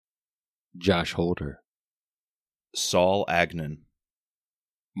Josh Holder, Saul Agnon,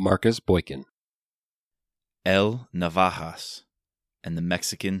 Marcus Boykin, El Navajas, and the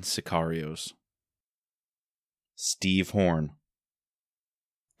Mexican Sicarios, Steve Horn,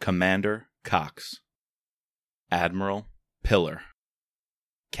 Commander Cox, Admiral Pillar,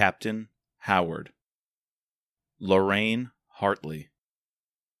 Captain Howard, Lorraine Hartley,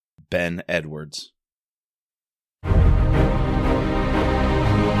 Ben Edwards.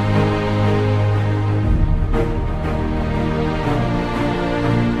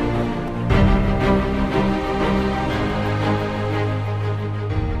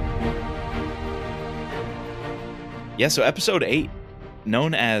 Yeah, so episode 8,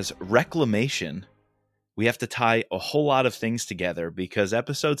 known as Reclamation, we have to tie a whole lot of things together because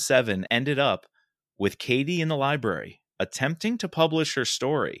episode 7 ended up with Katie in the library attempting to publish her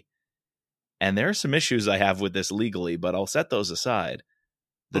story. And there are some issues I have with this legally, but I'll set those aside.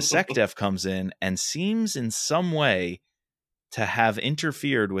 The SecDef comes in and seems in some way to have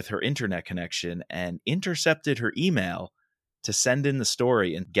interfered with her internet connection and intercepted her email to send in the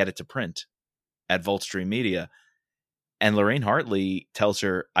story and get it to print at Voltstream Media. And Lorraine Hartley tells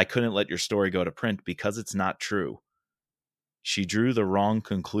her, I couldn't let your story go to print because it's not true. She drew the wrong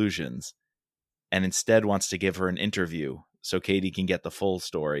conclusions and instead wants to give her an interview so Katie can get the full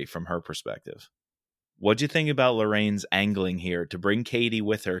story from her perspective. What'd you think about Lorraine's angling here to bring Katie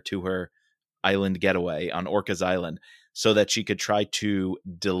with her to her island getaway on Orcas Island so that she could try to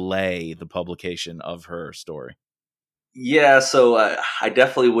delay the publication of her story? Yeah, so I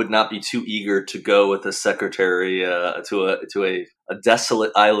definitely would not be too eager to go with a secretary to a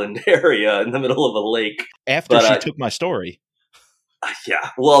desolate island area in the middle of a lake. After she took my story. Yeah,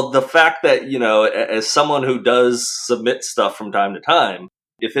 well, the fact that, as someone who does submit stuff from time to time,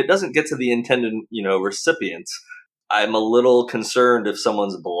 if it doesn't get to the intended, recipients, I'm a little concerned if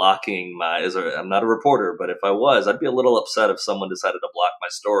someone's blocking I'm not a reporter, but if I was, I'd be a little upset if someone decided to block my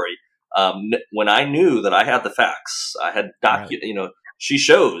story. When I knew that I had the facts, I had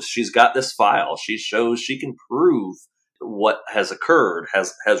she's got this file. She shows she can prove what has occurred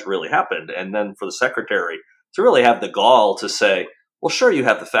has really happened. And then for the secretary to really have the gall to say, well, sure, you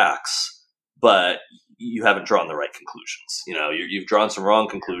have the facts, but you haven't drawn the right conclusions. You've drawn some wrong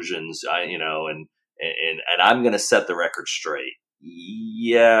conclusions, and I'm going to set the record straight.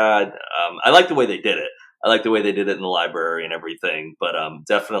 Yeah. I like the way they did it. I like the way they did it in the library and everything, but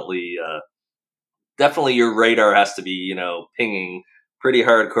definitely your radar has to be, pinging pretty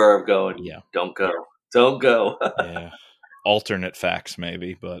hardcore of going, yeah, don't go. Yeah, alternate facts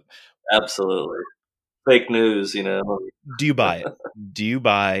maybe, but absolutely fake news. Do you buy it? Do you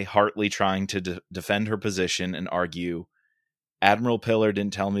buy Hartley trying to defend her position and argue, Admiral Pillar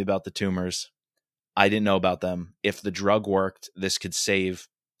didn't tell me about the tumors. I didn't know about them. If the drug worked, this could save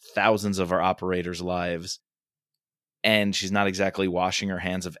thousands of our operators' lives. And she's not exactly washing her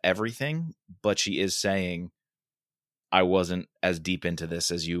hands of everything, but she is saying, I wasn't as deep into this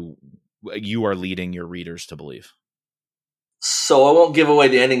as you are leading your readers to believe. So I won't give away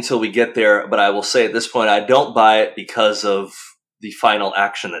the ending till we get there, but I will say at this point, I don't buy it because of the final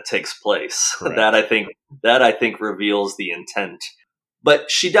action that takes place. Correct. That I think reveals the intent.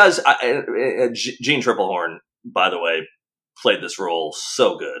 But she does. Jean Triplehorn, by the way, played this role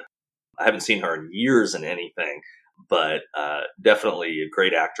so good. I haven't seen her in years in anything, but definitely a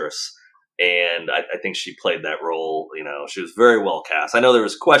great actress. And I think she played that role. She was very well cast. I know there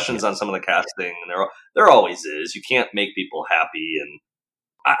was questions on some of the casting, and there always is. You can't make people happy. And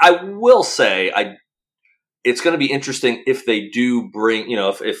I will say, it's going to be interesting if they do bring,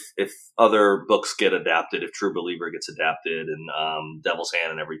 if other books get adapted, if True Believer gets adapted, and Devil's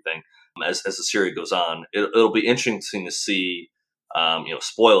Hand and everything, as the series goes on, it'll be interesting to see.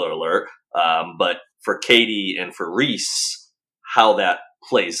 Spoiler alert, but for Katie and for Reese, how that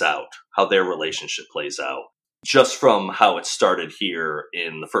plays out, how their relationship plays out, just from how it started here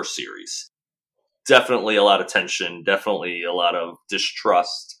in the first series. Definitely a lot of tension, definitely a lot of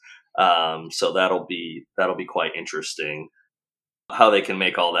distrust. So that'll be quite interesting how they can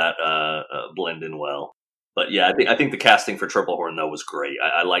make all that blend in well. But yeah, I think the casting for Triplehorn though was great.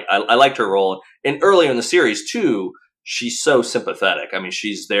 I liked her role, and earlier in the series too. She's so sympathetic. I mean,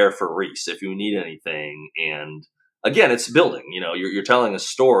 she's there for Reese if you need anything. And again, it's building. You're telling a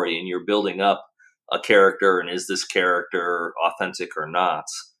story and you're building up a character. And is this character authentic or not?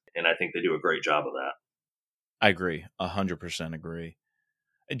 And I think they do a great job of that. I agree. 100% agree.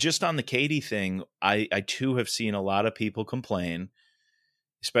 Just on the Katie thing, I too have seen a lot of people complain,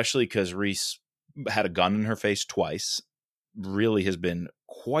 especially because Reese had a gun in her face twice, really has been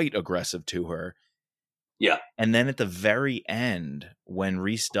quite aggressive to her. Yeah. And then at the very end, when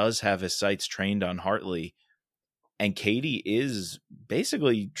Reese does have his sights trained on Hartley, and Katie is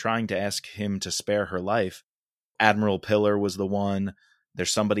basically trying to ask him to spare her life, Admiral Pillar was the one.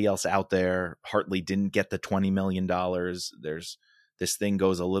 There's somebody else out there. Hartley didn't get the $20 million. There's this thing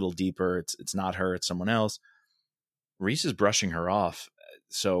goes a little deeper. It's not her, it's someone else. Reese is brushing her off.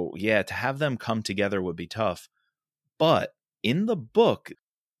 So yeah, to have them come together would be tough. But in the book,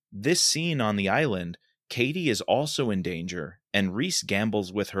 this scene on the island, Katie is also in danger, and Reese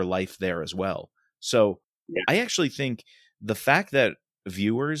gambles with her life there as well. So Yeah. I actually think the fact that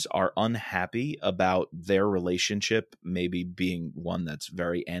viewers are unhappy about their relationship maybe being one that's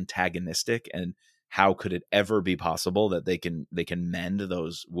very antagonistic, and how could it ever be possible that they can mend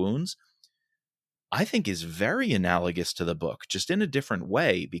those wounds, I think is very analogous to the book, just in a different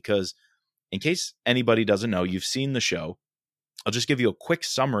way. Because in case anybody doesn't know, you've seen the show, I'll just give you a quick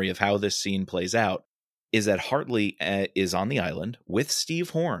summary of how this scene plays out. Is that Hartley is on the island with Steve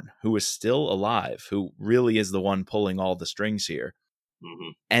Horn, who is still alive, who really is the one pulling all the strings here.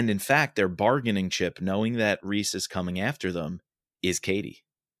 Mm-hmm. And in fact, their bargaining chip, knowing that Reese is coming after them, is Katie.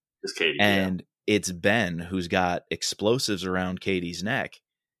 It's Katie. And it's Ben who's got explosives around Katie's neck.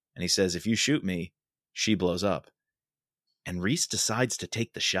 And he says, if you shoot me, she blows up. And Reese decides to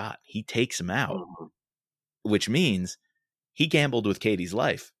take the shot. He takes him out, Mm-hmm. which means he gambled with Katie's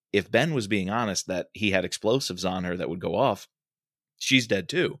life. If Ben was being honest that he had explosives on her that would go off, she's dead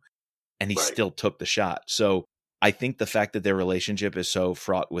too. And he Right. still took the shot. So I think the fact that their relationship is so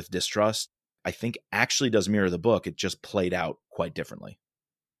fraught with distrust, I think actually does mirror the book. It just played out quite differently.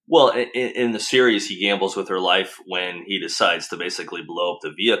 Well, in the series, he gambles with her life when he decides to basically blow up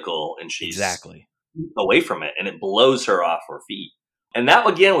the vehicle, and she's Exactly away from it, and it blows her off her feet. And that,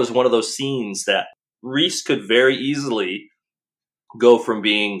 again, was one of those scenes that Reese could very easily go from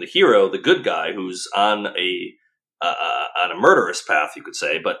being the hero, the good guy who's on a murderous path, you could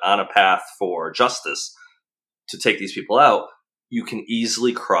say, but on a path for justice to take these people out. You can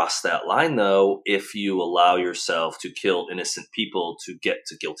easily cross that line, though, if you allow yourself to kill innocent people to get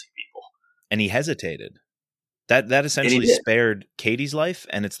to guilty people. And he hesitated. That essentially spared Katie's life,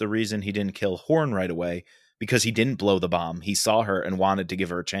 and it's the reason he didn't kill Horn right away, because he didn't blow the bomb. He saw her and wanted to give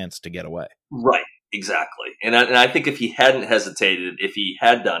her a chance to get away. Right, exactly. And I think if he hadn't hesitated, if he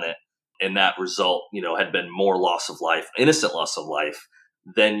had done it, and that result, had been more loss of life, innocent loss of life,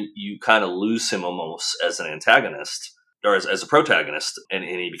 then you kind of lose him almost as an antagonist, or as a protagonist, and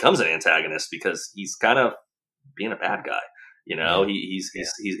he becomes an antagonist because he's kind of being a bad guy. Yeah.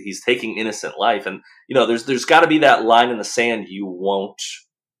 He's taking innocent life, and there's got to be that line in the sand you won't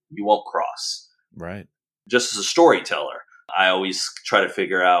cross. Right. Just as a storyteller, I always try to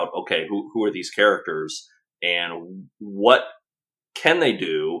figure out, okay, who are these characters, and what can they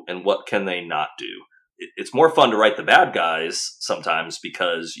do, and what can they not do? It's more fun to write the bad guys sometimes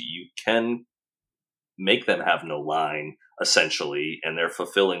because you can make them have no line, essentially, and they're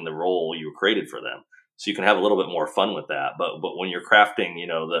fulfilling the role you created for them. So you can have a little bit more fun with that. But when you're crafting,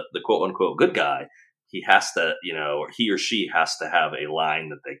 the quote unquote good guy, he has to, or he or she has to have a line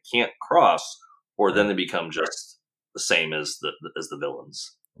that they can't cross, or then they become just the same as the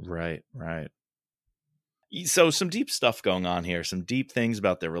villains. Right. So some deep stuff going on here, some deep things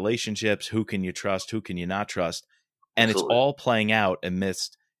about their relationships. Who can you trust? Who can you not trust? And Absolutely. It's all playing out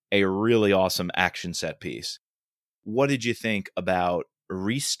amidst a really awesome action set piece. What did you think about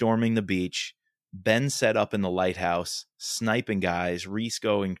Reese storming the beach, Ben set up in the lighthouse, sniping guys, Reese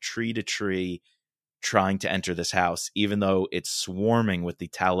going tree to tree, trying to enter this house, even though it's swarming with the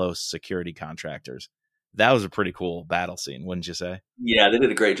Talos security contractors? That was a pretty cool battle scene, wouldn't you say? Yeah, they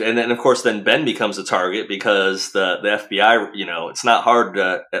did a great job. And then, of course, then Ben becomes a target because the FBI, it's not hard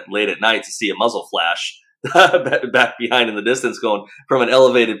late at night to see a muzzle flash back behind in the distance going from an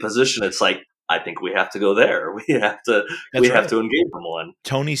elevated position. It's like, I think we have to go there. We have to engage someone.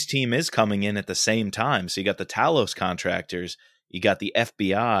 Tony's team is coming in at the same time. So you got the Talos contractors, you got the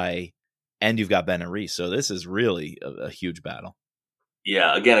FBI, and you've got Ben and Reese. So this is really a huge battle.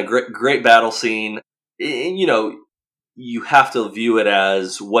 Yeah, again, a great battle scene. And, you have to view it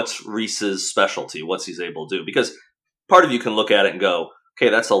as what's Reese's specialty, what's he's able to do. Because part of you can look at it and go,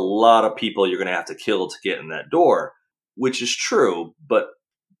 okay, that's a lot of people you're going to have to kill to get in that door, which is true. But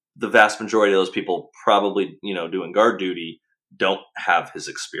the vast majority of those people probably, doing guard duty don't have his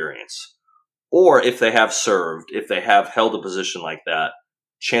experience. Or if they have served, if they have held a position like that,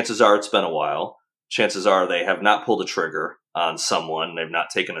 chances are it's been a while. Chances are they have not pulled a trigger on someone. They've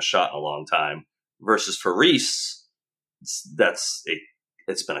not taken a shot in a long time. Versus for Reese,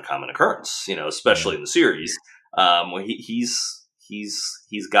 it's been a common occurrence, especially in the series. When he's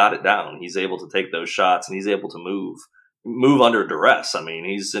he's got it down. He's able to take those shots, and he's able to move under duress. I mean,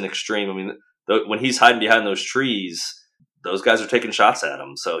 he's an extreme. I mean, when he's hiding behind those trees, those guys are taking shots at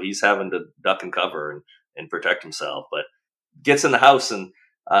him, so he's having to duck and cover and protect himself. But gets in the house, and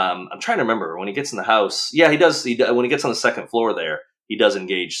I'm trying to remember when he gets in the house. Yeah, he does. When he gets on the second floor there, he does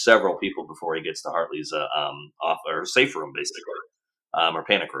engage several people before he gets to Hartley's off or safe room, basically, or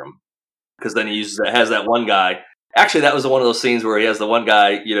panic room. Because then he has that one guy. Actually, that was one of those scenes where he has the one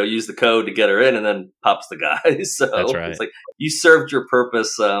guy, use the code to get her in, and then pops the guy. So That's right. It's like, you served your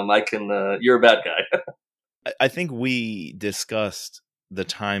purpose. You're a bad guy. I think we discussed the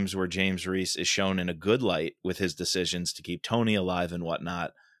times where James Reese is shown in a good light with his decisions to keep Tony alive and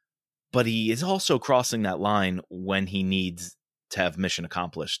whatnot, but he is also crossing that line when he needs to have mission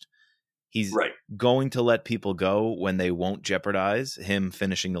accomplished. He's going to let people go when they won't jeopardize him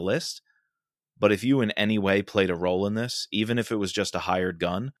finishing the list. But if you in any way played a role in this, even if it was just a hired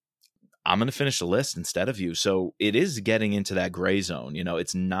gun, I'm going to finish the list instead of you. So it is getting into that gray zone.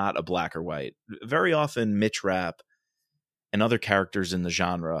 It's not a black or white. Very often Mitch Rapp and other characters in the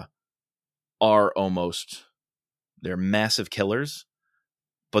genre they're massive killers,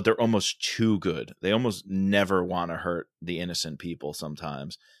 but they're almost too good. They almost never want to hurt the innocent people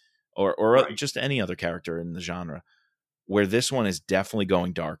sometimes, or just any other character in the genre, where this one is definitely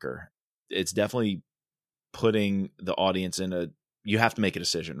going darker. It's definitely putting the audience you have to make a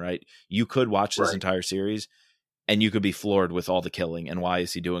decision, right? You could watch this entire series and you could be floored with all the killing. And why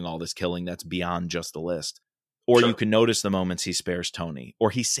is he doing all this killing that's beyond just the list? Or you can notice the moments he spares Tony, or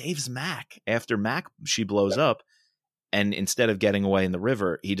he saves Mac after she blows up. And instead of getting away in the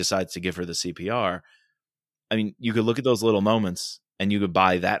river, he decides to give her the CPR. I mean, you could look at those little moments and you could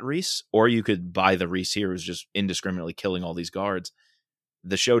buy that Reese, or you could buy the Reese here who's just indiscriminately killing all these guards.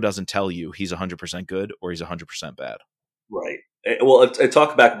 The show doesn't tell you he's 100% good or he's 100% bad. Right. Well, I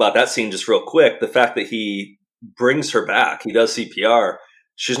talk back about that scene just real quick. The fact that he brings her back, he does CPR.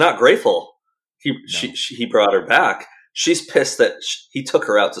 She's not grateful. He brought her back. She's pissed that he took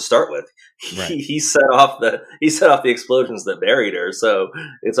her out to start with. Right. He set off the explosions that buried her. So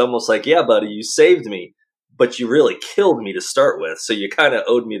it's almost like, yeah, buddy, you saved me, but you really killed me to start with. So you kind of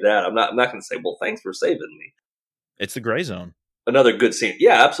owed me that. I'm not going to say, well, thanks for saving me. It's the gray zone. Another good scene.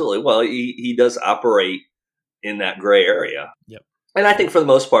 Yeah, absolutely. Well, he does operate in that gray area. Yep. And I think for the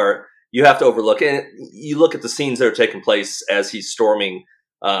most part, you have to overlook it. You look at the scenes that are taking place as he's storming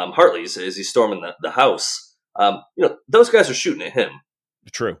Hartley's, as he's storming the house. Those guys are shooting at him.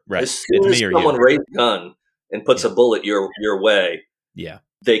 True. Right. As soon as someone raises a gun and puts a bullet your way,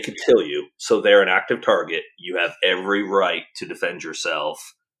 they could kill you. So they're an active target. You have every right to defend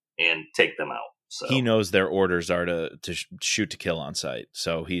yourself and take them out. So he knows their orders are to shoot to kill on sight.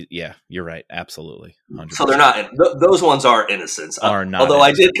 So you're right. Absolutely. 100%. So they're not, those ones are innocents. Are not. Although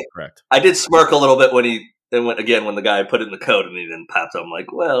innocent, correct. I did smirk a little bit when when the guy put it in the code and he then popped. I'm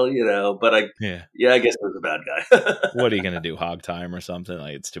like, well, but I guess it was a bad guy. What are you going to do? Hog time or something?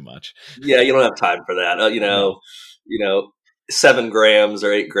 Like, it's too much. Yeah. You don't have time for that. 7 grams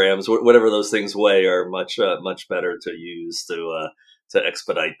or 8 grams, whatever those things weigh, are much better to use to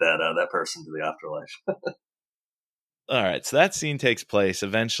expedite that person to the afterlife. All right, so that scene takes place.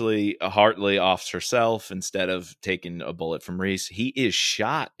 Eventually, Hartley offs herself instead of taking a bullet from Reese. He is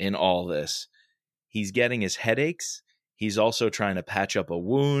shot in all this. He's getting his headaches. He's also trying to patch up a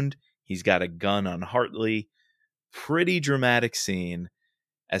wound. He's got a gun on Hartley. Pretty dramatic scene.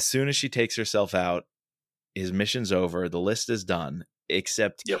 As soon as she takes herself out, his mission's over. The list is done.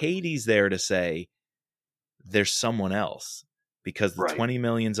 Except Katie's there to say, there's someone else. Because the 20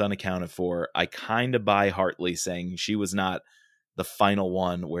 million's unaccounted for. I kind of buy Hartley saying she was not the final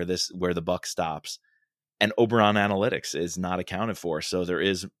one where the buck stops. And Oberon Analytics is not accounted for. So there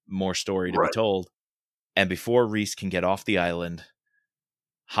is more story to be told. And before Reese can get off the island,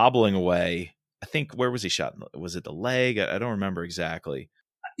 hobbling away, I think, where was he shot? Was it the leg? I don't remember exactly.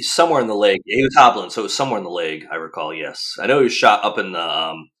 Somewhere in the leg. He was hobbling, so it was somewhere in the leg, I recall, yes. I know he was shot up in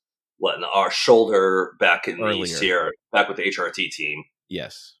the our shoulder back in the Sierra, back with the HRT team.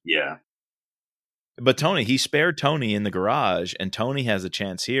 Yes. Yeah. But he spared Tony in the garage, and Tony has a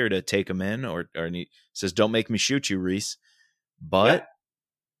chance here to take him in, and he says, don't make me shoot you, Reese. But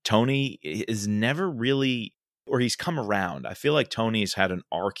Tony is never really, or he's come around. I feel like Tony's had an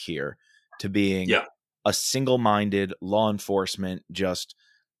arc here to being a single-minded law enforcement, just,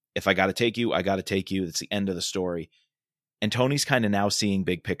 if I got to take you, I got to take you. That's the end of the story. And Tony's kind of now seeing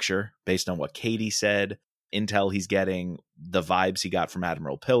big picture based on what Katie said, intel he's getting, the vibes he got from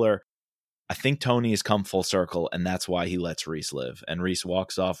Admiral Pillar. I think Tony has come full circle, and that's why he lets Reese live. And Reese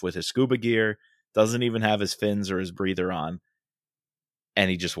walks off with his scuba gear, doesn't even have his fins or his breather on. and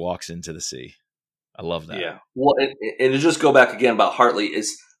he just walks into the sea. I love that. Yeah. Well, and to just go back again about Hartley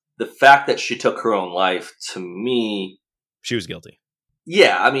is the fact that she took her own life. To me, She was guilty.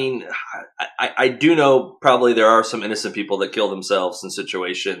 yeah. I mean, I do know probably there are some innocent people that kill themselves in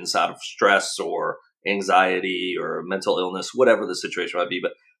situations out of stress or anxiety or mental illness, whatever the situation might be.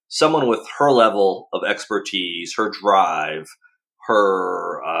 But someone with her level of expertise, her drive,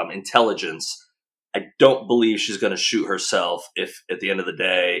 her intelligence, I don't believe she's going to shoot herself if at the end of the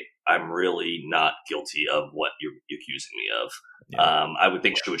day, I'm really not guilty of what you're accusing me of. Yeah. I would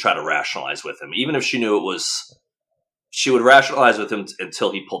think she would try to rationalize with him, even if she knew it was, she would rationalize with him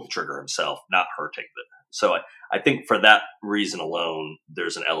until he pulled the trigger himself, not her taking it. So I think for that reason alone,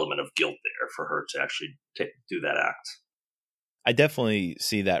 there's an element of guilt there for her to actually do that act. I definitely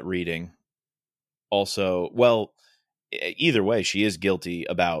see that reading. Also, well, either way, she is guilty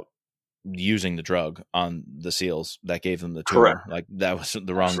about using the drug on the seals that gave them the tumor. Correct. Like that was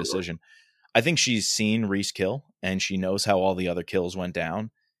the wrong Absolutely. decision. I think she's seen Reese kill and she knows how all the other kills went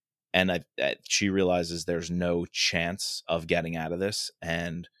down. And she realizes there's no chance of getting out of this.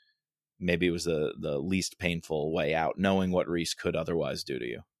 And maybe it was the least painful way out, knowing what Reese could otherwise do to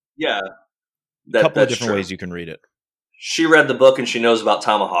you. Yeah. A couple of different true. ways you can read it. She read the book and she knows about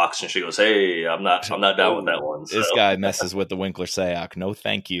tomahawks, and she goes, "Hey, I'm not down with that one." So. This guy messes with the Winkler Sayok. No,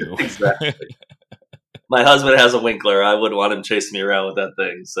 thank you. Exactly. My husband has a Winkler. I wouldn't want him chasing me around with that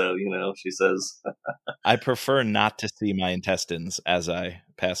thing. So, she says, I prefer not to see my intestines as I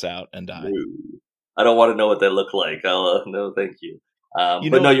pass out and die. I don't want to know what they look like. No, thank you.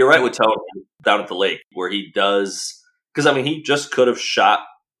 But no, you're right with Tony down at the lake where he does, because he just could have shot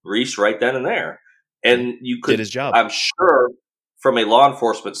Reese right then and there. And you could, did his job. I'm sure from a law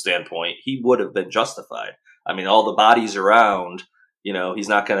enforcement standpoint, he would have been justified. All the bodies around, he's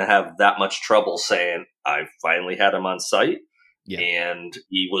not going to have that much trouble saying, I finally had him on sight and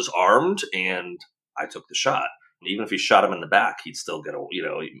he was armed and I took the shot. Even if he shot him in the back, he'd still get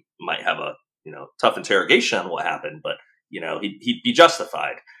he might have a, tough interrogation on what happened, but, he'd be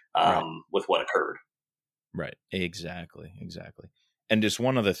justified with what occurred. Right. Exactly. And just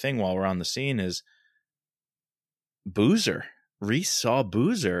one other thing while we're on the scene is Boozer. Reese saw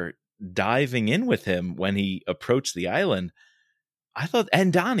Boozer diving in with him when he approached the island. I thought,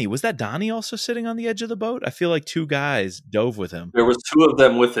 and Donnie, was that Donnie also sitting on the edge of the boat? I feel like two guys dove with him. There was two of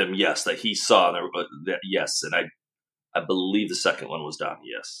them with him, yes, that he saw. Yes, and I believe the second one was Donnie,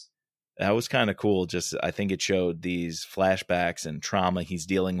 yes. That was kind of cool. Just, I think it showed these flashbacks and trauma he's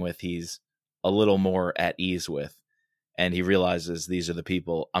dealing with. He's a little more at ease with. And he realizes these are the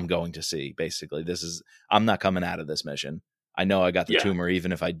people I'm going to see, basically. I'm not coming out of this mission. I know I got the tumor,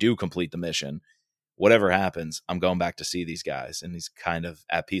 even if I do complete the mission. Whatever happens, I'm going back to see these guys. And he's kind of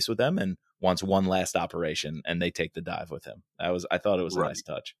at peace with them and wants one last operation, and they take the dive with him. I thought it was a nice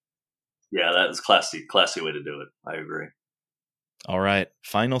touch. Yeah, that is classy way to do it. I agree. All right,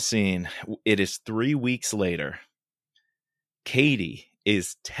 final scene. It is 3 weeks later. Katie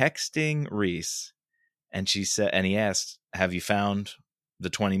is texting Reese. And she said, and he asked, "Have you found the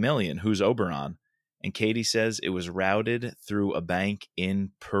 20 million? Who's Oberon?" And Katie says it was routed through a bank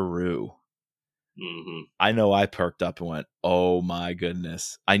in Peru. Mm-hmm. I know I perked up and went, "Oh my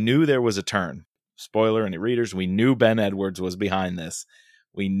goodness." I knew there was a turn. Spoiler, any readers, we knew Ben Edwards was behind this.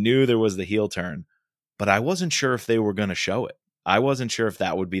 We knew there was the heel turn, but I wasn't sure if they were going to show it. I wasn't sure if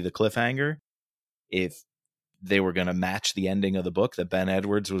that would be the cliffhanger, if they were going to match the ending of the book, that Ben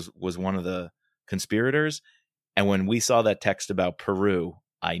Edwards was one of the conspirators. And when we saw that text about Peru,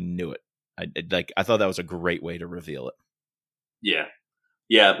 I knew it. I thought that was a great way to reveal it.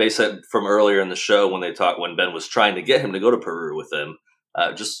 Yeah. Basically from earlier in the show when Ben was trying to get him to go to Peru with him,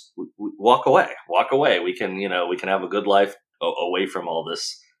 just walk away. We can have a good life away from all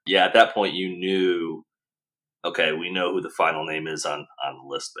this. Yeah. At that point you knew, okay, we know who the final name is on the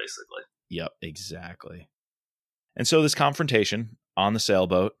list, basically. Yep, exactly. And so this confrontation on the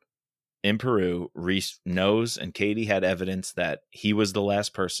sailboat in Peru, Reese knows, and Katie had evidence that he was the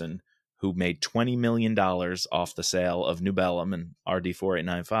last person who made $20 million off the sale of New Bellum and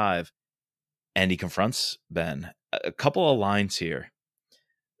RD4895. And he confronts Ben. A couple of lines here.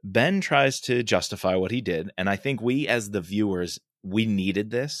 Ben tries to justify what he did. And I think we, as the viewers, we needed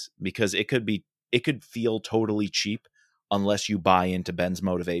this because it could feel totally cheap unless you buy into Ben's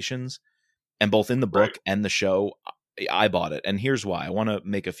motivations. And both in the book and the show, I bought it. And here's why. I want to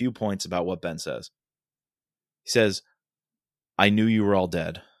make a few points about what Ben says. He says, "I knew you were all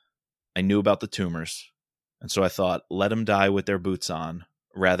dead. I knew about the tumors. And so I thought, let them die with their boots on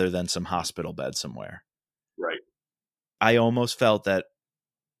rather than some hospital bed somewhere." Right. I almost felt that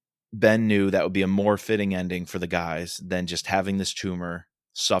Ben knew that would be a more fitting ending for the guys than just having this tumor,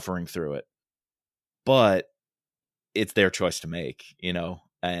 suffering through it. But it's their choice to make,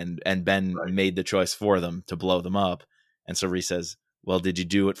 and Ben made the choice for them to blow them up. And so Reese says, well, did you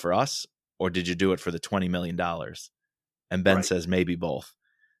do it for us or did you do it for the $20 million? And Ben says maybe both,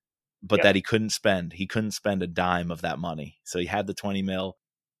 but that he couldn't spend a dime of that money. So he had the 20 mil,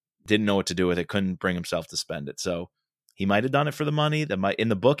 didn't know what to do with it, couldn't bring himself to spend it. So he might have done it for the money. In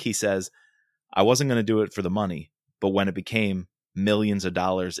the book, he says, I wasn't going to do it for the money, but when it became millions of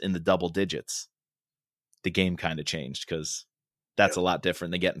dollars in the double digits, the game kind of changed, because that's a lot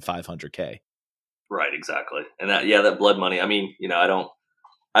different than getting $500K. Right, exactly. And that blood money, I mean, I don't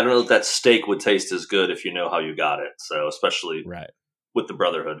know that steak would taste as good if you know how you got it. So especially with the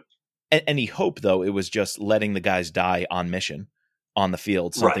Brotherhood. And he hoped, though, it was just letting the guys die on mission on the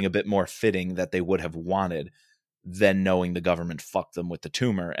field, something a bit more fitting that they would have wanted than knowing the government fucked them with the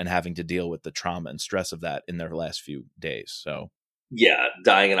tumor and having to deal with the trauma and stress of that in their last few days. So yeah,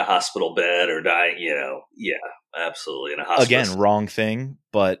 dying in a hospital bed or dying, absolutely in a hospital. Again, wrong thing,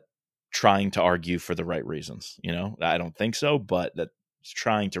 but trying to argue for the right reasons. I don't think so, but that's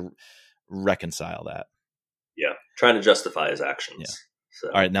trying to reconcile that. Yeah, trying to justify his actions. Yeah. So,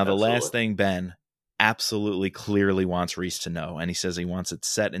 all right, now the last thing Ben absolutely clearly wants Reese to know, and he says he wants it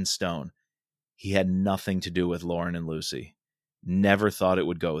set in stone. He had nothing to do with Lauren and Lucy. Never thought it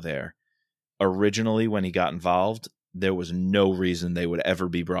would go there. Originally, when he got involved, there was no reason they would ever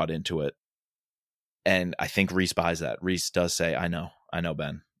be brought into it. And I think Reese buys that. Reese does say, I know,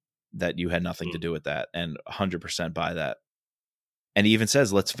 Ben, that you had nothing to do with that, and 100% buy that. And he even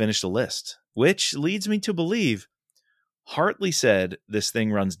says, let's finish the list, which leads me to believe Hartley said this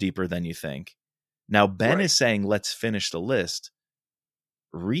thing runs deeper than you think. Now, Ben is saying, let's finish the list.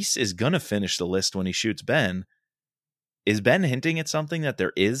 Reese is going to finish the list when he shoots Ben. Is Ben hinting at something, that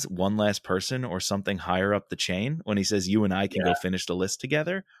there is one last person or something higher up the chain when he says you and I can go finish the list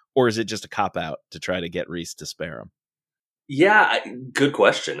together? Or is it just a cop-out to try to get Reese to spare him? Yeah, good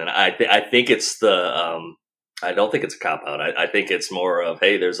question. And I think it's I don't think it's a cop-out. I think it's more of,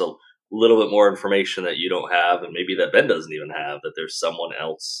 hey, there's a little bit more information that you don't have, and maybe that Ben doesn't even have, that there's someone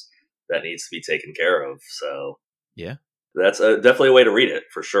else that needs to be taken care of. So yeah, that's definitely a way to read it,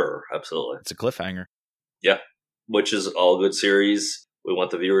 for sure. Absolutely. It's a cliffhanger. Yeah, which is all good series. We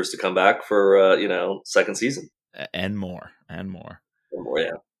want the viewers to come back for, second season. And more.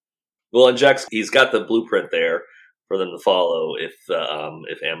 Yeah. Well, and Jack's, he's got the blueprint there for them to follow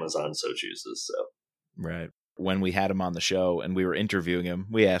if Amazon so chooses. So right. When we had him on the show and we were interviewing him,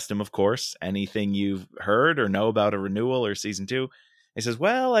 we asked him, of course, anything you've heard or know about a renewal or season 2? He says,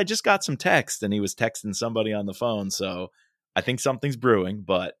 well, I just got some text, and he was texting somebody on the phone. So I think something's brewing,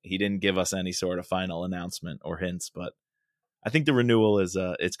 but he didn't give us any sort of final announcement or hints. But I think the renewal is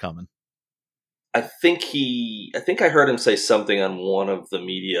it's coming. I think I heard him say something on one of the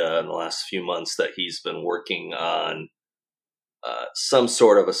media in the last few months that he's been working on some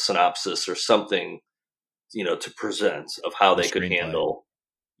sort of a synopsis or something, to present of how they could handle,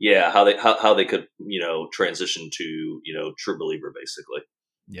 how they could, transition to, True Believer, basically.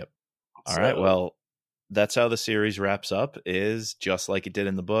 Yep. All right. Well, that's how the series wraps up, is just like it did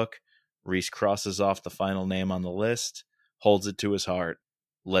in the book. Reese crosses off the final name on the list, holds it to his heart,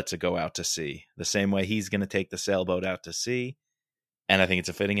 lets it go out to sea. The same way he's going to take the sailboat out to sea. And I think it's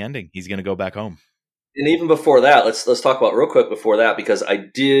a fitting ending. He's going to go back home. And even before that, let's talk about real quick before that, because I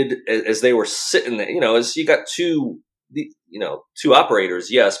did, as they were sitting there, as you got two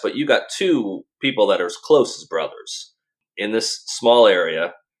operators, yes, but you got two people that are as close as brothers in this small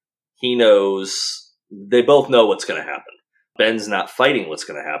area. They both know what's going to happen. Ben's not fighting what's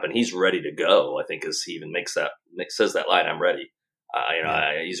going to happen. He's ready to go. I think, as he even says that line, I'm ready.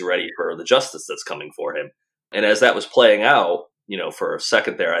 He's ready for the justice that's coming for him. And as that was playing out, for a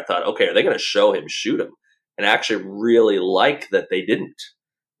second there, I thought, okay, are they going to show him shoot him? And I actually really like that they didn't.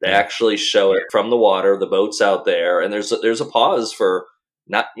 They actually show it from the water, the boat's out there, and there's a pause for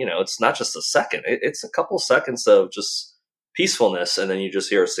it's not just a second. It's a couple seconds of just peacefulness, and then you just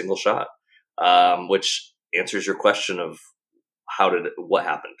hear a single shot, which answers your question of what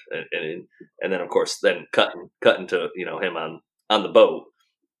happened, and then of course cut into him on the boat.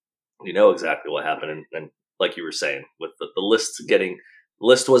 You know exactly what happened, and like you were saying, with the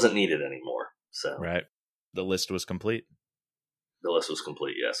list wasn't needed anymore. So right, the list was complete. The list was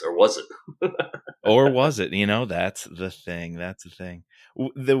complete, yes, or was it? Or was it? That's the thing.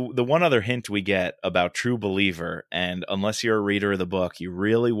 The one other hint we get about True Believer, and unless you're a reader of the book, you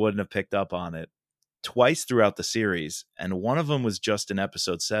really wouldn't have picked up on it, twice throughout the series, and one of them was just in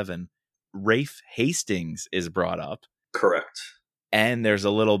episode 7. Rafe Hastings is brought up. Correct. And there's a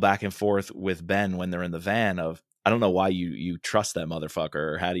little back and forth with Ben when they're in the van of, I don't know why you trust that motherfucker,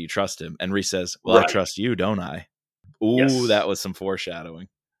 or how do you trust him? And Reese says, well, Right. I trust you, don't I? Ooh, Yes. that was some foreshadowing.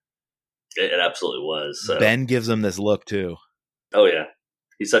 It absolutely was. So. Ben gives him this look too. Oh yeah,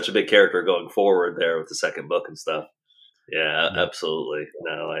 he's such a big character going forward there with the second book and stuff. Yeah, absolutely.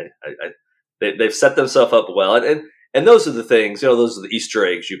 No, they've set themselves up well, and those are the things. Those are the Easter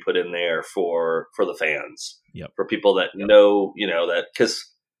eggs you put in there for the fans, for people that know, that, because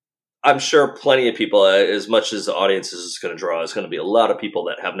I'm sure plenty of people, as much as the audience is going to draw, is going to be a lot of people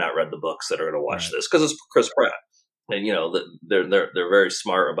that have not read the books that are going to watch this because it's Chris Pratt, and they're very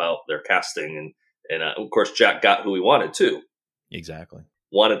smart about their casting, and of course Jack got who he wanted too. Exactly.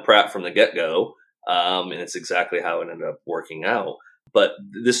 Wanted Pratt from the get-go, and it's exactly how it ended up working out. But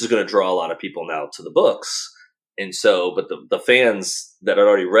this is going to draw a lot of people now to the books. And so, but the fans that had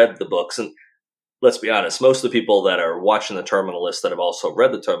already read the books, and let's be honest, most of the people that are watching the Terminal List that have also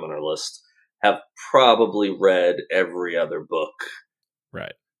read the Terminal List have probably read every other book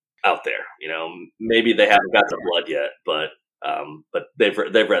out there. Maybe they haven't got to blood yet, but they've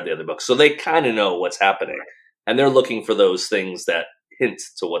read the other books. So they kind of know what's happening. And they're looking for those things that hint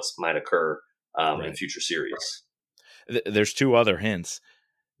to what might occur in future series. There's two other hints.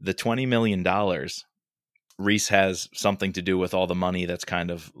 The $20 million, Reese has something to do with all the money that's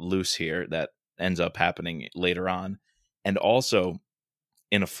kind of loose here that ends up happening later on. And also,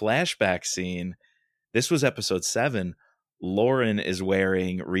 in a flashback scene, this was episode 7, Lauren is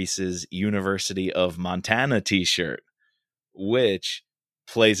wearing Reese's University of Montana t-shirt, which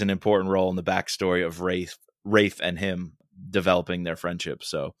plays an important role in the backstory of Rafe and him developing their friendship.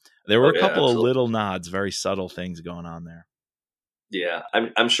 So there were a couple of little nods, very subtle things going on there. Yeah,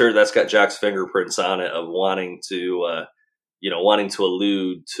 I'm sure that's got Jack's fingerprints on it of wanting to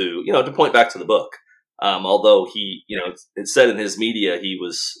allude to, to point back to the book. Although he, it said in his media, he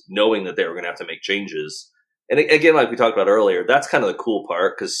was knowing that they were going to have to make changes. And again, like we talked about earlier, that's kind of the cool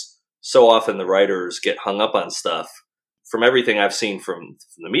part, because so often the writers get hung up on stuff. From everything I've seen from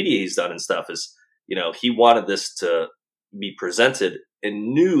the media he's done and stuff is, he wanted this to be presented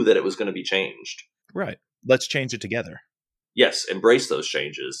and knew that it was going to be changed. Right. Let's change it together. Yes. Embrace those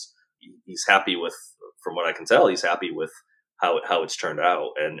changes. He's happy with, from what I can tell, he's happy with how it's turned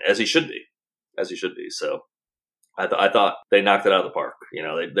out, and as he should be. So I thought they knocked it out of the park.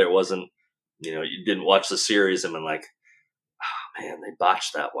 There wasn't, you didn't watch the series and been like, oh man, they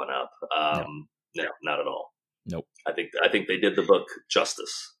botched that one up. No, not at all. Nope. I think they did the book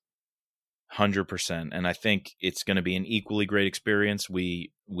justice. 100%. And I think it's going to be an equally great experience.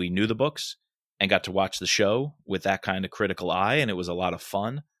 We knew the books and got to watch the show with that kind of critical eye, and it was a lot of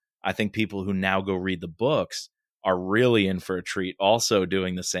fun. I think people who now go read the books are really in for a treat, also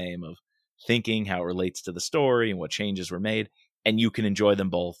doing the same, of thinking how it relates to the story and what changes were made. And you can enjoy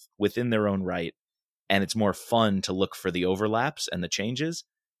them both within their own right. And it's more fun to look for the overlaps and the changes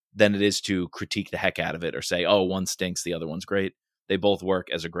than it is to critique the heck out of it or say, oh, one stinks, the other one's great. They both work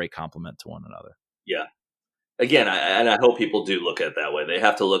as a great complement to one another. Yeah. Again, I hope people do look at it that way. They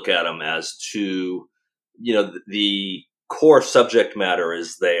have to look at them as to, the core subject matter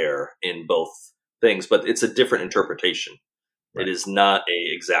is there in both things, but it's a different interpretation. Right. It is not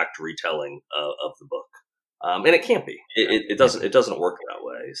a exact retelling of the book. And it can't be. It doesn't work that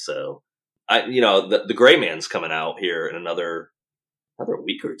way. So, the Gray Man's coming out here in another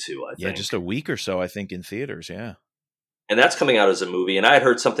week or two, I think. Yeah, just a week or so, I think, in theaters, yeah. And that's coming out as a movie, and I had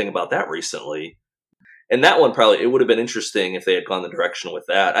heard something about that recently. And that one probably, it would have been interesting if they had gone the direction with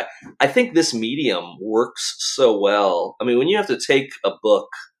that. I think this medium works so well. I mean, when you have to take a book,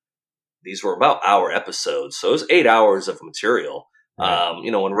 these were about hour episodes, so it was 8 hours of material.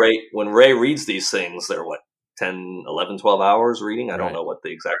 Right. When Ray reads these things, they're 10, 11, 12 hours reading. I don't know what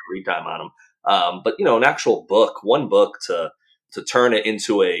the exact read time on them. But an actual book, one book to turn it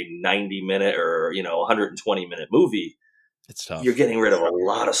into a 90-minute or 120-minute movie, it's tough. You're getting rid of a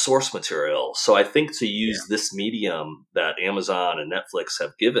lot of source material. So I think to use this medium that Amazon and Netflix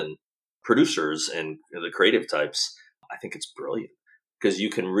have given producers and the creative types, I think it's brilliant, because you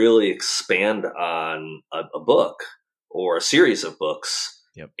can really expand on a book or a series of books.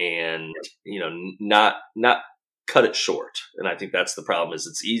 Yep. And not cut it short. And I think that's the problem, is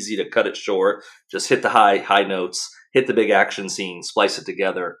it's easy to cut it short, just hit the high notes, hit the big action scene, splice it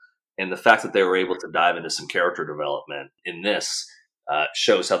together. And the fact that they were able to dive into some character development in this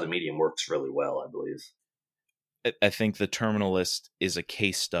shows how the medium works really well, I believe. I think the Terminal List is a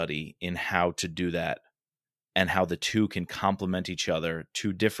case study in how to do that, and how the two can complement each other.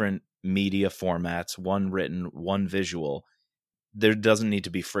 Two different media formats, one written, one visual. There doesn't need to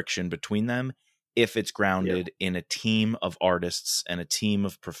be friction between them. if it's grounded in a team of artists and a team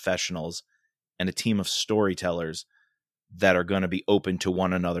of professionals and a team of storytellers that are going to be open to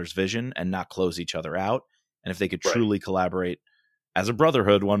one another's vision and not close each other out. And if they could truly collaborate as a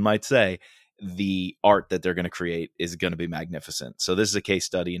brotherhood, one might say, the art that they're going to create is going to be magnificent. So this is a case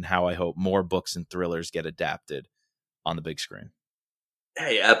study in how I hope more books and thrillers get adapted on the big screen.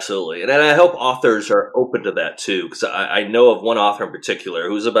 Hey, absolutely. And I hope authors are open to that too, because I know of one author in particular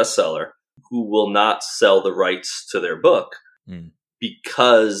who's a bestseller who will not sell the rights to their book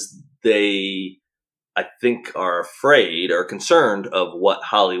because they, I think, are afraid or concerned of what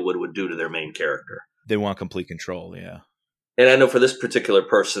Hollywood would do to their main character. They want complete control, yeah. And I know for this particular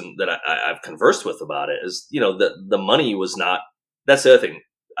person that I've conversed with about it is, the money was not, that's the other thing.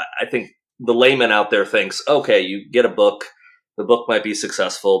 I think the layman out there thinks, okay, you get a book, the book might be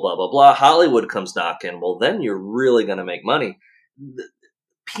successful, blah, blah, blah. Hollywood comes knocking. Well, then you're really going to make money.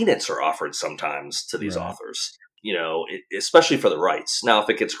 Peanuts are offered sometimes to these authors, especially for the rights. Now, if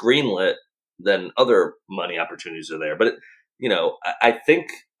it gets greenlit, then other money opportunities are there. But,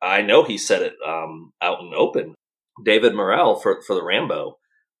 I know he said it out in open. David Morrell for the Rambo,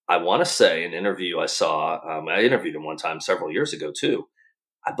 I want to say an interview I saw, I interviewed him one time several years ago too.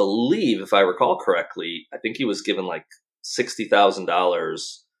 I believe, if I recall correctly, I think he was given like $60,000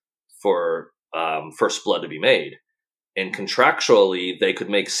 for First Blood to be made. And contractually, they could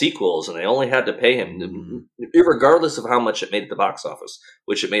make sequels, and they only had to pay him, regardless of how much it made at the box office,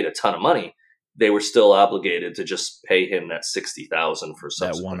 which it made a ton of money. They were still obligated to just pay him that $60,000 for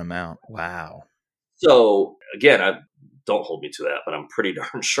that one amount. Wow. So again, don't hold me to that, but I'm pretty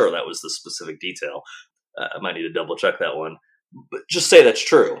darn sure that was the specific detail. I might need to double check that one, but just say that's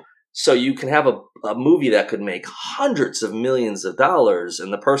true. So you can have a movie that could make hundreds of millions of dollars,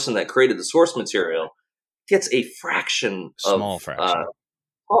 and the person that created the source material gets a fraction, small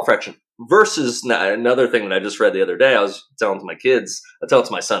fraction. Versus another thing that I just read the other day, I was telling to my kids, I tell it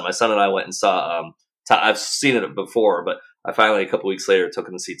to my son. My son and I went and saw. I've seen it before, but I finally a couple weeks later took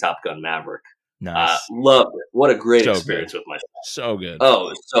him to see Top Gun Maverick. Nice. Loved it. What a great experience with my son. So good. Oh,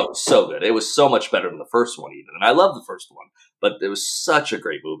 it was so good. It was so much better than the first one even. And I love the first one, but it was such a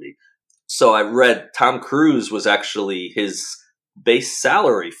great movie. So I read Tom Cruise was actually his base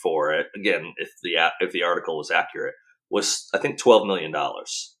salary for it. Again, if the article was accurate, was I think $12 million,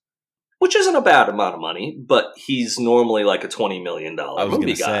 which isn't a bad amount of money, but he's normally like a $20 million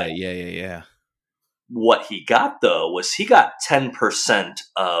movie guy. Yeah. What he got though was he got 10%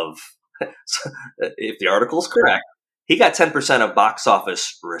 of. If the article is correct, he got 10% of box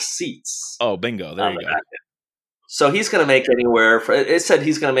office receipts. Oh, bingo! There you go. So he's going to make anywhere. It said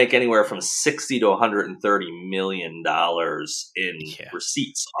he's going to make anywhere from $60 to $130 million in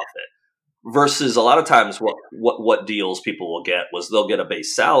receipts off it. Versus a lot of times, what deals people will get was they'll get a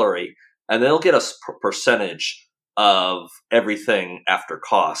base salary and they'll get a percentage of everything after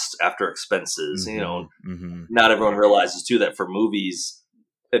costs, after expenses. Not everyone realizes too that for movies,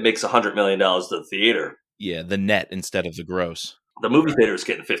 it makes $100 million to the theater. Yeah, the net instead of the gross. The movie theater is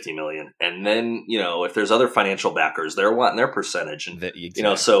getting $50 million, and then if there's other financial backers, they're wanting their percentage, and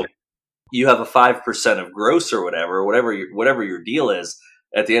exactly. So you have a 5% of gross or whatever your deal is.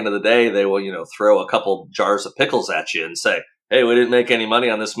 At the end of the day, they will throw a couple jars of pickles at you and say, "Hey, we didn't make any money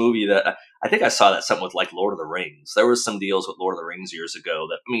on this movie." That I think I saw that something with like Lord of the Rings. There was some deals with Lord of the Rings years ago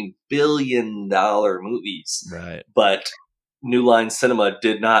that billion-dollar movies, right? But New Line Cinema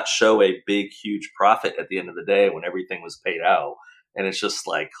did not show a big, huge profit at the end of the day when everything was paid out. And it's just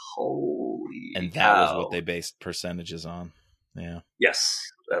like, holy And that cow. was what they based percentages on. Yeah. Yes,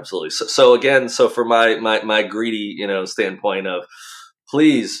 absolutely. So for my greedy, standpoint of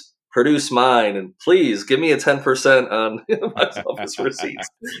please produce mine and please give me a 10% on box office receipts.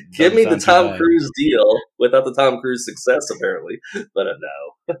 Give me the Tom Cruise deal without the Tom Cruise success, apparently. But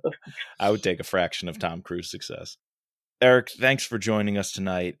no. I would take a fraction of Tom Cruise success. Eric, thanks for joining us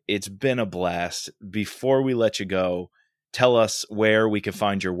tonight. It's been a blast. Before we let you go, tell us where we can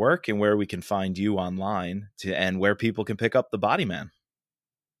find your work and where we can find you online and where people can pick up the Bodyman.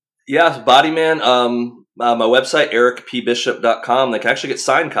 Yeah, Bodyman, my website, ericpbishop.com. They can actually get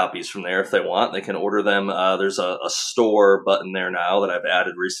signed copies from there if they want. They can order them. There's a store button there now that I've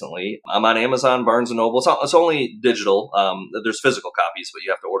added recently. I'm on Amazon, Barnes & Noble. It's only digital. There's physical copies, but you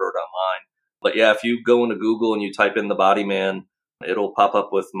have to order it online. But yeah, if you go into Google and you type in The Bodyman, it'll pop up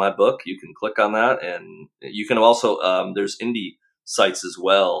with my book. You can click on that, and you can also there's indie sites as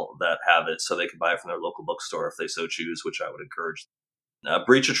well that have it, so they can buy it from their local bookstore if they so choose, which I would encourage.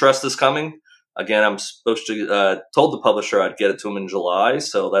 Breach of Trust is coming. Again, I'm supposed to told the publisher I'd get it to him in July,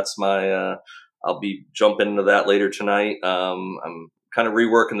 so that's my. I'll be jumping into that later tonight. I'm kind of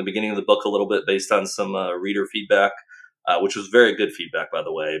reworking the beginning of the book a little bit based on some reader feedback, which was very good feedback, by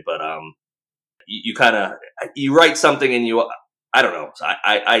the way. But you kind of you write something and I don't know.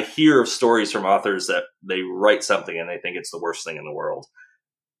 I hear of stories from authors that they write something and they think it's the worst thing in the world.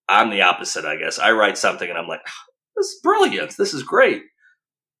 I'm the opposite, I guess. I write something and I'm like, this is brilliant. This is great.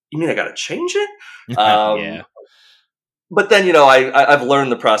 You mean I got to change it? Yeah. But then, I've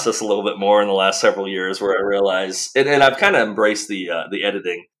learned the process a little bit more in the last several years where I realize, and I've kind of embraced the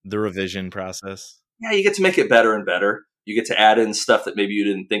editing. The revision process. Yeah, you get to make it better and better. You get to add in stuff that maybe you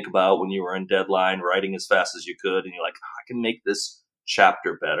didn't think about when you were in deadline, writing as fast as you could. And you're like, I can make this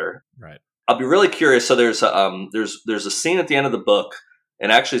chapter better. Right. I'll be really curious. So there's a scene at the end of the book.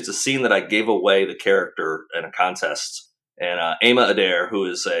 And actually, it's a scene that I gave away the character in a contest. And Ama Adair, who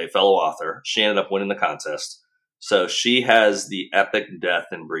is a fellow author, she ended up winning the contest. So she has the epic death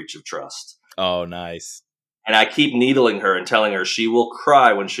in Breach of Trust. Oh, nice. And I keep needling her and telling her she will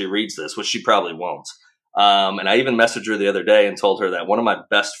cry when she reads this, which she probably won't. And I even messaged her the other day and told her that one of my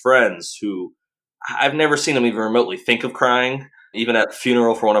best friends, who I've never seen him even remotely think of crying, even at the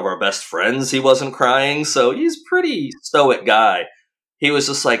funeral for one of our best friends, he wasn't crying. So he's a pretty stoic guy. He was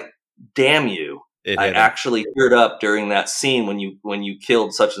just like, damn you. I actually teared up during that scene when you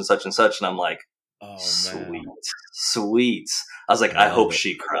killed such and such and such. And I'm like, oh, sweet. I was like, I hope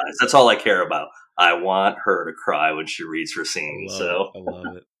she cries. That's all I care about. I want her to cry when she reads her scene. I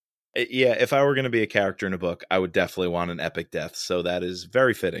love it. Yeah, if I were going to be a character in a book, I would definitely want an epic death. So that is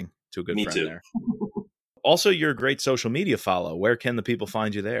very fitting to a good friend there. Also, you're a great social media follow. Where can the people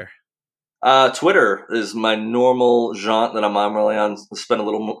find you there? Twitter is my normal jaunt that I'm really on, spend a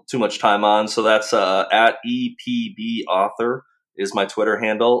little too much time on. So that's at EPB author is my Twitter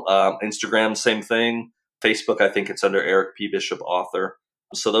handle. Instagram, same thing. Facebook, I think it's under Eric P. Bishop author.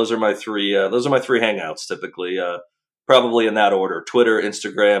 So those are my three hangouts typically, probably in that order: Twitter,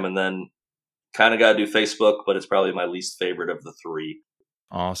 Instagram, and then kind of got to do Facebook, but it's probably my least favorite of the three.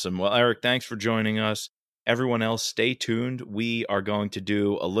 Awesome. Well, Eric, thanks for joining us. Everyone else, stay tuned. We are going to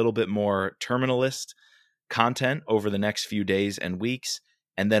do a little bit more Terminalist content over the next few days and weeks.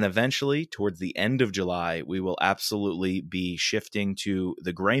 And then eventually, towards the end of July, we will absolutely be shifting to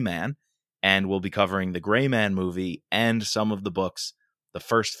The Gray Man. And we'll be covering the Gray Man movie and some of the books, the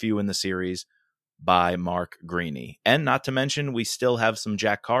first few in the series, by Mark Greaney. And not to mention, we still have some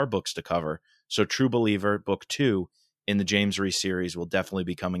Jack Carr books to cover. So True Believer, book 2 in the James Reese series will definitely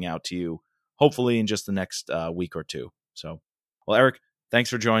be coming out to you, hopefully in just the next week or two. So, well, Eric, thanks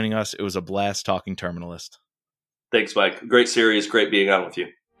for joining us. It was a blast talking Terminalist. Thanks, Mike. Great series. Great being on with you.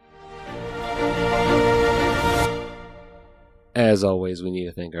 As always, we need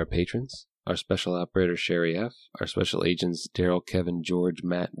to thank our patrons, our special operator, Sherry F., our special agents, Daryl, Kevin, George,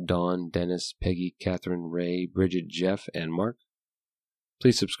 Matt, Dawn, Dennis, Peggy, Catherine, Ray, Bridget, Jeff, and Mark.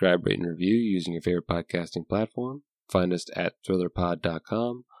 Please subscribe, rate, and review using your favorite podcasting platform. Find us at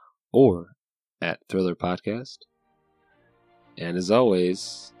thrillerpod.com or at Thriller Podcast. And as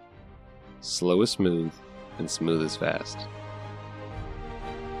always, slow is smooth and smooth is fast.